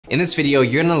In this video,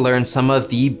 you're gonna learn some of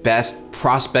the best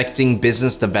prospecting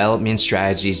business development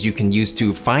strategies you can use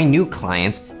to find new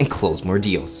clients and close more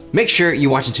deals. Make sure you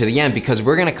watch until the end because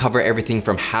we're gonna cover everything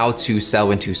from how to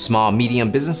sell into small,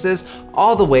 medium businesses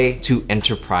all the way to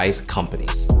enterprise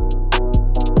companies.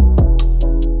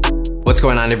 What's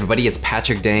going on, everybody? It's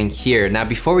Patrick Dang here. Now,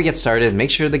 before we get started,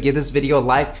 make sure to give this video a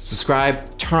like, subscribe,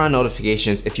 turn on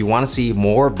notifications if you want to see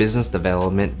more business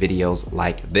development videos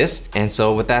like this. And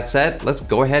so with that said, let's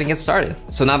go ahead and get started.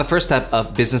 So now the first step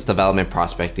of business development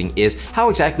prospecting is how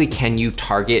exactly can you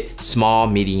target small,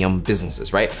 medium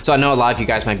businesses, right? So I know a lot of you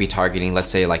guys might be targeting,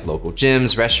 let's say like local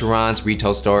gyms, restaurants,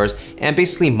 retail stores, and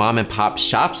basically mom and pop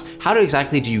shops. How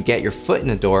exactly do you get your foot in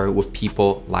the door with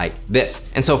people like this?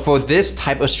 And so for this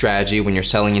type of strategy, when you're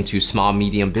selling into small,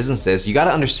 medium businesses, you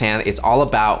gotta understand it's all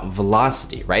about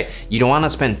velocity, right? You don't wanna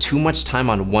spend too much time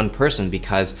on one person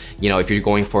because, if you're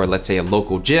going for, let's say, a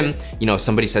local gym, if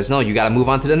somebody says, no, you gotta move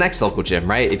on to the next local gym,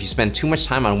 right? If you spend too much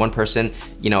time on one person,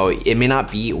 it may not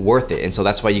be worth it. And so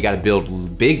that's why you gotta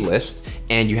build big lists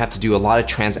and you have to do a lot of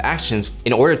transactions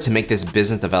in order to make this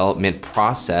business development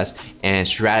process and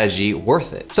strategy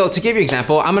worth it. So to give you an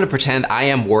example, I'm gonna pretend I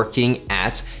am working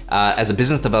at, as a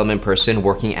business development person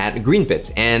working at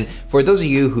Greenbits. And for those of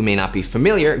you who may not be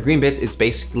familiar, Greenbits is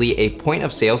basically a point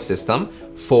of sale system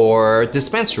for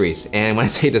dispensaries. And when I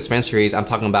say dispensaries, I'm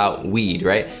talking about weed,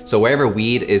 right? So wherever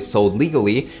weed is sold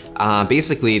legally,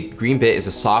 basically Greenbit is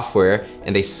a software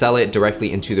and they sell it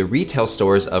directly into the retail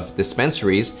stores of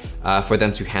dispensaries for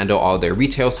them to handle all their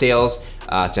retail sales,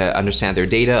 to understand their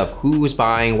data of who's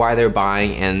buying, why they're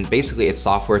buying, and basically it's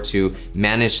software to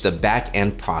manage the back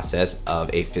end process of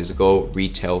a physical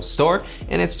retail store,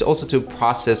 and it's also to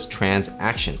process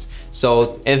transactions.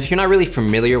 So if you're not really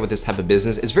familiar with this type of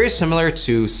business, it's very similar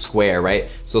to Square, right?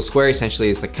 So Square essentially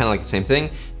is kind of like the same thing.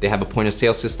 They have a point of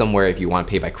sale system where if you want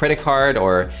to pay by credit card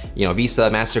or Visa,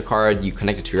 MasterCard, you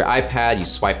connect it to your iPad, you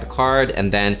swipe the card,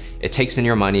 and then it takes in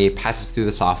your money, passes through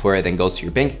the software, then goes to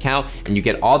your bank account, and you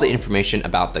get all the information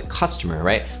about the customer,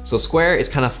 right? So Square is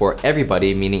kind of for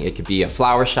everybody, meaning it could be a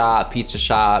flower shop, pizza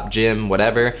shop, gym,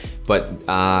 whatever, but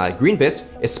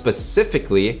Greenbits is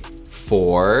specifically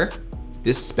for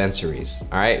dispensaries,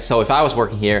 all right? So if I was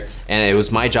working here and it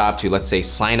was my job to, let's say,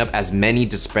 sign up as many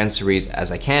dispensaries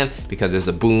as I can because there's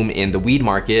a boom in the weed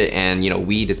market and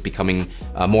weed is becoming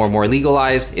more and more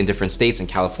legalized in different states in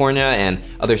California and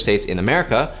other states in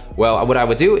America. Well, what I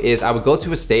would do is I would go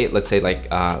to a state, let's say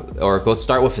or go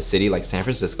start with a city like San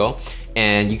Francisco,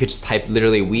 and you could just type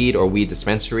literally weed or weed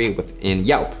dispensary within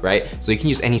Yelp, right? So you can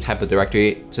use any type of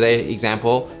directory. Today's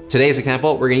example,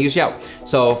 we're gonna use Yelp.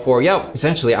 So for Yelp,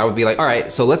 essentially I would be like, all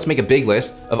right, so let's make a big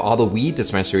list of all the weed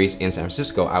dispensaries in San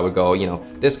Francisco. I would go,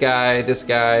 this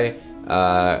guy,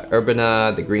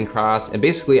 Urbana, the Green Cross, and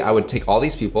basically I would take all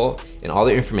these people and all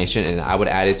their information and I would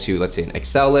add it to, let's say, an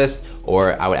Excel list,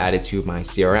 or I would add it to my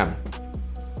CRM.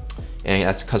 And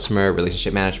that's customer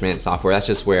relationship management software. That's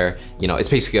just where, it's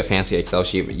basically a fancy Excel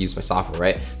sheet used by software,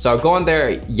 right? So I'll go on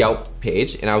their Yelp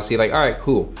page and I'll see like, all right,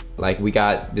 cool. Like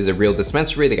there's a real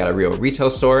dispensary, they got a real retail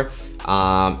store,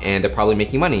 and they're probably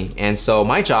making money. And so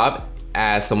my job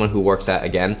as someone who works at,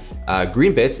 again,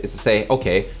 Greenbits is to say,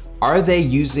 okay, are they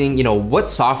using, what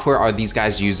software are these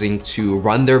guys using to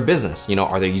run their business?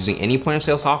 Are they using any point of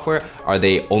sale software? Are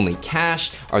they only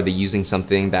cash? Are they using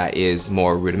something that is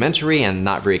more rudimentary and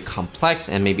not very complex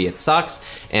and maybe it sucks?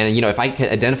 And if I could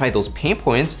identify those pain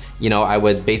points, I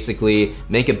would basically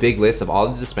make a big list of all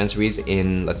the dispensaries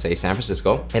in, let's say, San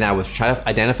Francisco, and I would try to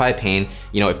identify a pain.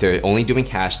 If they're only doing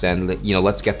cash, then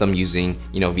let's get them using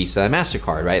Visa and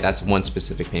MasterCard, right? That's one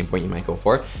specific pain point you might go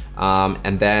for.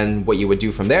 And then what you would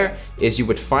do from there is you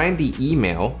would find the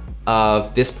email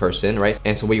of this person, right?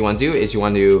 And so what you want to do is you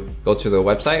want to go to their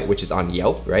website, which is on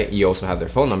Yelp, right? You also have their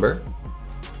phone number.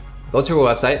 Go to their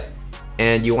website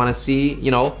and you want to see,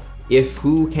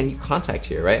 who can you contact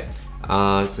here, right?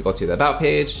 So go to the about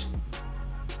page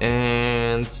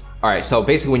and all right. So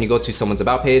basically when you go to someone's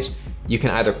about page, you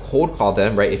can either cold call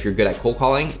them, right? If you're good at cold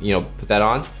calling, put that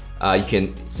on. You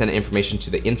can send information to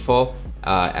the info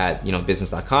at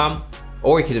business.com,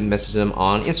 or you can message them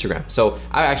on Instagram. So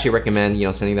I actually recommend,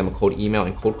 sending them a cold email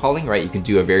and cold calling, right? You can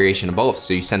do a variation of both.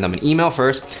 So you send them an email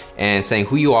first and saying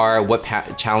who you are, what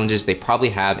challenges they probably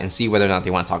have, and see whether or not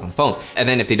they want to talk on the phone. And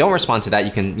then if they don't respond to that,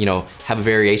 you can, have a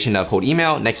variation of cold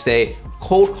email. Next day,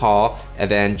 cold call and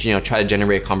then, you know, try to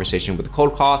generate a conversation with the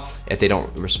cold call. If they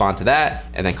don't respond to that,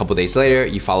 and then a couple days later,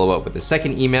 you follow up with the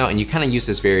second email, and you kind of use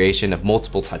this variation of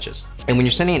multiple touches. And when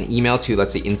you're sending an email to,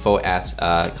 let's say,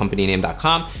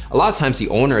 info@companyname.com, a lot of times the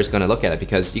owner is going to look at it,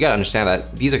 because you got to understand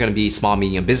that these are going to be small,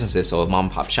 medium businesses, so a mom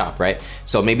and pop shop, right?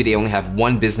 So maybe they only have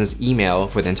one business email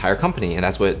for the entire company, and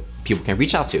that's what people can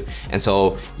reach out to. And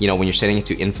so, you know, when you're sending it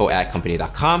to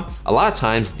info@company.com, a lot of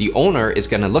times the owner is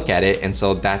gonna look at it, and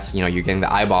so that's, you know, you're getting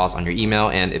the eyeballs on your email,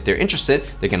 and if they're interested,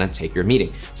 they're gonna take your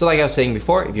meeting. So like I was saying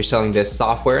before, if you're selling this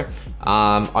software,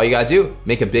 all you gotta do,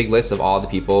 make a big list of all the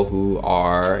people who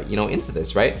are, you know, into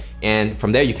this, right? And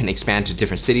from there, you can expand to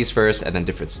different cities first, and then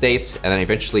different states, and then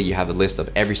eventually you have a list of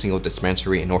every single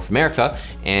dispensary in North America.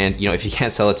 And, you know, if you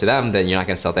can't sell it to them, then you're not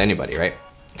gonna sell to anybody, right?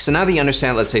 So now that you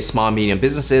understand, let's say, small, medium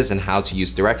businesses and how to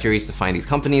use directories to find these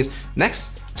companies,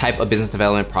 next type of business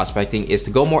development prospecting is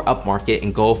to go more upmarket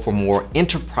and go for more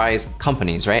enterprise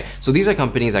companies, right? So these are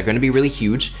companies that are gonna be really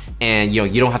huge, and you know,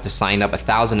 you don't have to sign up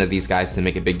 1,000 of these guys to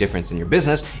make a big difference in your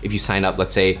business. If you sign up,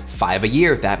 let's say 5 a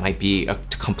year, that might be a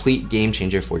complete game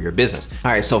changer for your business.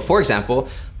 All right, so for example,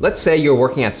 let's say you're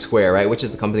working at Square, right? Which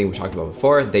is the company we talked about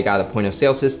before. They got a point of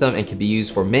sale system and can be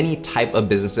used for many type of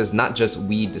businesses, not just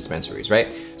weed dispensaries,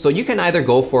 right? So you can either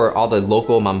go for all the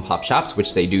local mom and pop shops,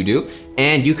 which they do,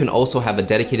 and you can also have a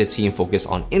dedicated team focused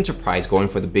on enterprise, going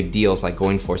for the big deals, like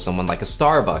going for someone like a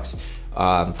Starbucks,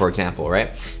 for example,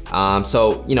 right?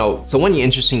 So, you know, so one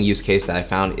interesting use case that I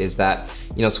found is that,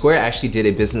 you know, Square actually did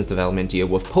a business development deal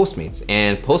with Postmates,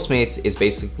 and Postmates is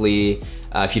basically,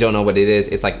 if you don't know what it is,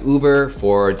 it's like Uber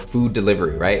for food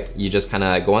delivery, right? You just kind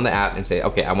of go on the app and say,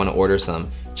 okay, I want to order some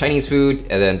Chinese food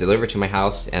and then deliver it to my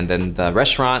house. And then the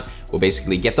restaurant will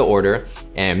basically get the order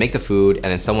and make the food. And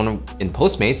then someone in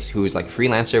Postmates, who's like a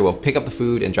freelancer, will pick up the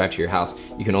food and drive to your house.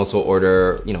 You can also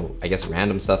order, you know, I guess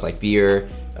random stuff like beer,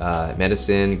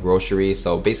 medicine, groceries.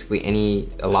 So basically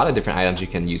a lot of different items you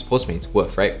can use Postmates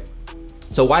with, right?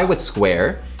 So why would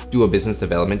Square do a business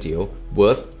development deal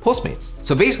with Postmates?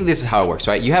 So basically this is how it works,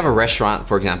 right? You have a restaurant,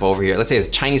 for example, over here, let's say it's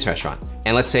a Chinese restaurant.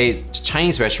 And let's say the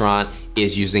Chinese restaurant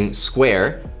is using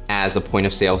Square as a point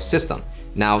of sale system.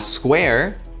 Now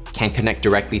Square can connect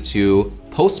directly to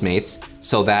Postmates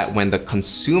so that when the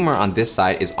consumer on this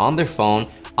side is on their phone,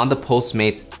 on the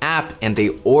Postmates app, and they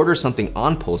order something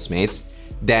on Postmates,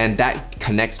 then that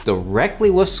connects directly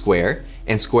with Square,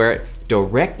 and Square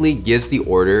directly gives the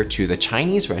order to the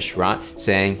Chinese restaurant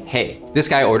saying, hey, this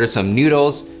guy ordered some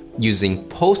noodles using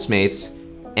Postmates,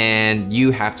 and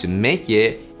you have to make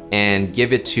it and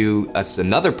give it to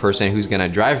another person who's gonna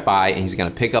drive by and he's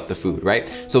gonna pick up the food, right?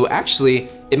 So actually,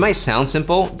 it might sound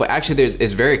simple, but actually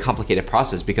it's a very complicated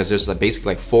process, because there's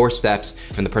basically like 4 steps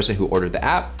from the person who ordered the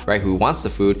app, right, who wants the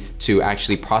food, to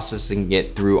actually processing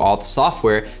it through all the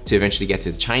software to eventually get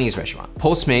to the Chinese restaurant.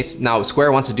 Postmates, now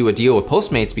Square wants to do a deal with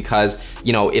Postmates because,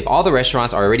 you know, if all the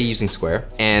restaurants are already using Square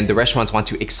and the restaurants want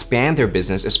to expand their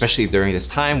business, especially during this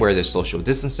time where there's social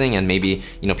distancing and maybe,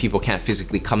 you know, people can't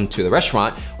physically come to the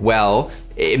restaurant, well,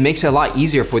 it makes it a lot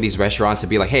easier for these restaurants to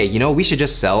be like, hey, you know, we should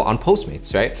just sell on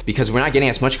Postmates, right? Because we're not getting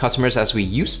as much customers as we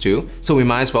used to, so we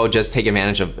might as well just take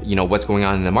advantage of, you know, what's going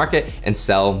on in the market and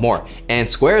sell more. And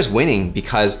Square is winning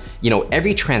because, you know,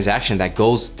 every transaction that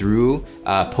goes through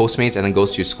Postmates and then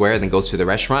goes to Square, then goes to the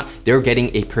restaurant, they're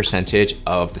getting a percentage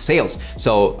of the sales.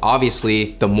 So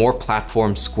obviously, the more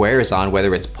platforms Square is on,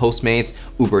 whether it's Postmates,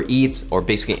 Uber Eats, or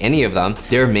basically any of them,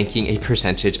 they're making a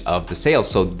percentage of the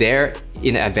sales. So they're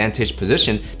in an advantage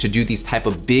position to do these type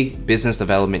of big business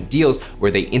development deals where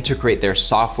they integrate their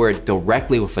software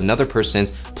directly with another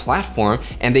person's platform,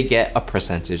 and they get a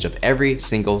percentage of every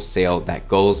single sale that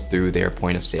goes through their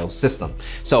point of sale system.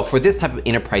 So for this type of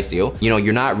enterprise deal, you know,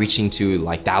 you're not reaching to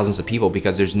like thousands of people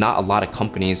because there's not a lot of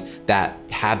companies that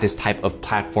have this type of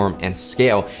platform and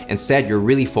scale. Instead, you're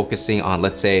really focusing on,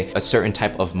 let's say, a certain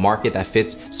type of market that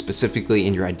fits specifically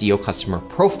in your ideal customer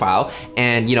profile.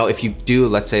 And, you know, if you do,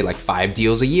 let's say, like 5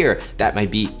 deals a year, that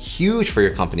might be huge for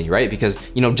your company, right? Because,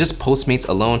 you know, just Postmates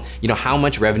alone, you know, how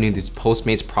much revenue does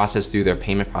Postmates process through their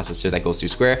payment processor that goes through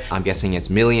Square? I'm guessing it's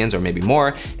millions or maybe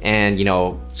more. And, you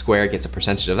know, Square gets a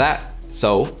percentage of that.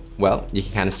 So, well, you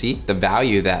can kind of see the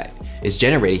value that is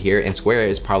generated here, and Square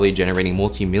is probably generating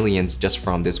multi-millions just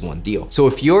from this one deal. So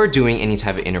if you're doing any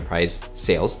type of enterprise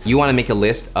sales, you wanna make a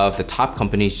list of the top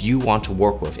companies you want to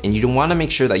work with, and you wanna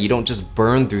make sure that you don't just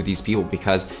burn through these people,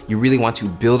 because you really want to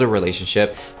build a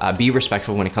relationship, be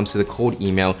respectful when it comes to the cold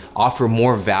email, offer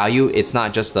more value. It's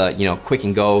not just a, you know, quick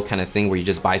and go kind of thing where you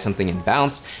just buy something and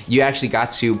bounce. You actually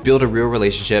got to build a real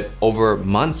relationship over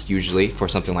months usually for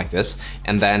something like this,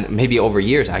 and then maybe over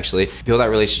years actually, build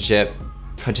that relationship,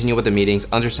 continue with the meetings,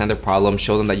 understand their problem,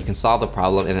 show them that you can solve the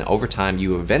problem, and then over time,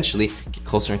 you eventually get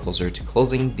closer and closer to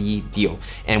closing the deal.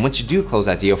 And once you do close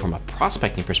that deal from a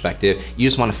prospecting perspective, you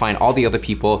just wanna find all the other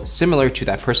people similar to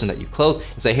that person that you closed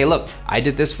and say, hey, look, I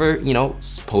did this for,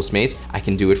 Postmates, I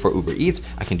can do it for Uber Eats,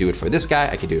 I can do it for this guy,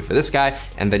 I can do it for this guy,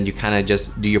 and then you kind of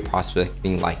just do your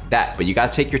prospecting like that. But you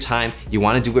gotta take your time, you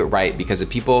wanna do it right, because if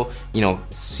people,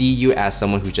 see you as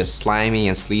someone who's just slimy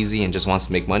and sleazy and just wants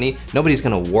to make money, nobody's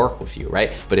gonna work with you,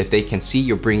 right? But if they can see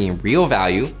you're bringing real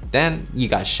value, then you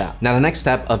got a shot. Now, the next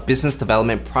step of business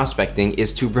development prospecting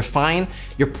is to refine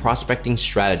your prospecting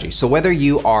strategy. So whether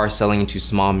you are selling to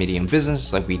small, medium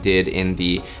business, like we did in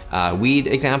the weed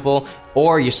example,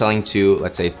 or you're selling to,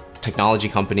 let's say, technology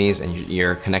companies and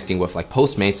you're connecting with like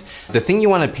Postmates, the thing you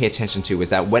want to pay attention to is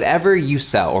that whatever you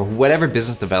sell or whatever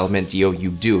business development deal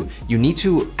you do, you need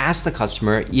to ask the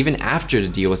customer, even after the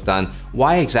deal is done,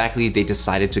 why exactly they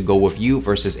decided to go with you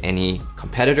versus any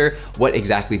competitor. What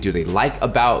exactly do they like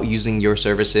about using your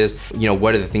services?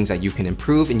 What are the things that you can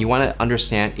improve? And you want to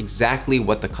understand exactly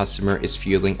what the customer is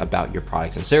feeling about your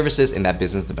products and services in that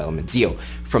business development deal.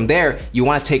 From there, you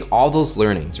want to take all those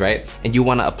learnings, right? And you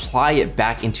want to apply it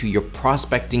back into your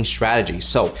prospecting strategy.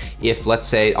 So if, let's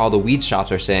say, all the weed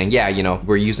shops are saying, yeah,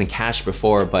 we're using cash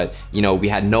before, but we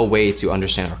had no way to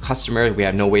understand our customer, we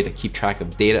have no way to keep track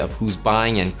of data of who's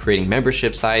buying and creating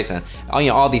membership sites and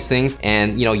all these things,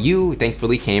 and you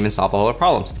thankfully came and solved all the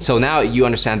problems. So now you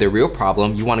understand the real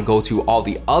problem. You want to go to all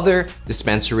the other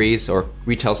dispensaries or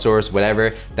retail stores,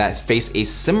 whatever, that face a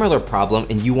similar problem,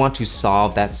 and you want to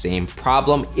solve that same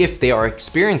problem if they are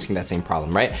experiencing that same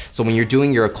problem, right? So when you're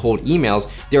doing your cold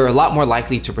emails, they're a lot more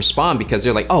likely to respond because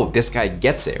they're like, oh, this guy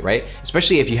gets it, right?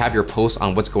 Especially if you have your posts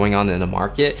on what's going on in the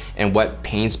market and what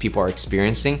pains people are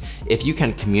experiencing. If you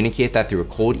can communicate that through a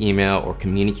cold email or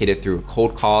communicate it through a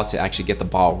cold call to actually get the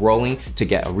ball rolling, to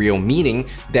get a real meeting,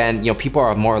 then people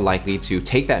are more likely to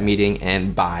take that meeting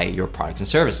and buy your products and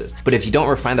services. But if you don't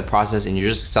refine the process and you're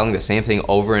just selling the same thing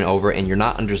over and over and you're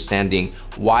not understanding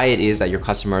why it is that your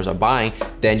customers are buying,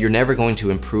 then you're never going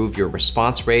to improve your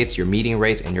response rates, your meeting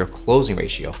rates, and your closing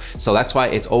ratio. So that's why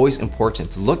it's always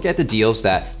important to look at the deals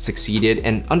that succeeded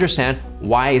and understand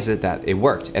why is it that it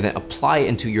worked, and then apply it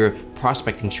into your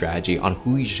prospecting strategy on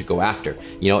who you should go after.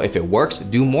 If it works,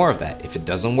 do more of that. If it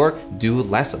doesn't work, do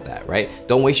less of that, right?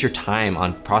 Don't waste your time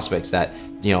on prospects that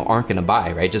aren't gonna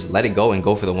buy, right? Just let it go and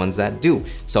go for the ones that do.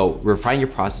 So refine your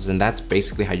process, and that's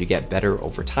basically how you get better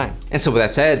over time. And so with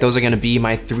that said, those are gonna be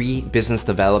my 3 business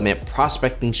development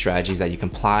prospecting strategies that you can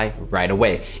apply right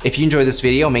away. If you enjoyed this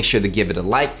video, make sure to give it a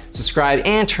like, subscribe,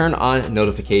 and turn on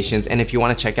notifications. And if you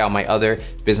wanna check out my other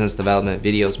business development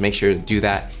videos, make sure to do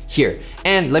that here.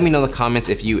 And let me know in the comments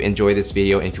if you enjoy this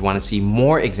video and if you wanna see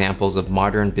more examples of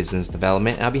modern business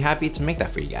development, and I'll be happy to make that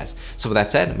for you guys. So with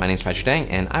that said, my name is Patrick Dang,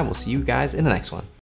 and I will see you guys in the next one.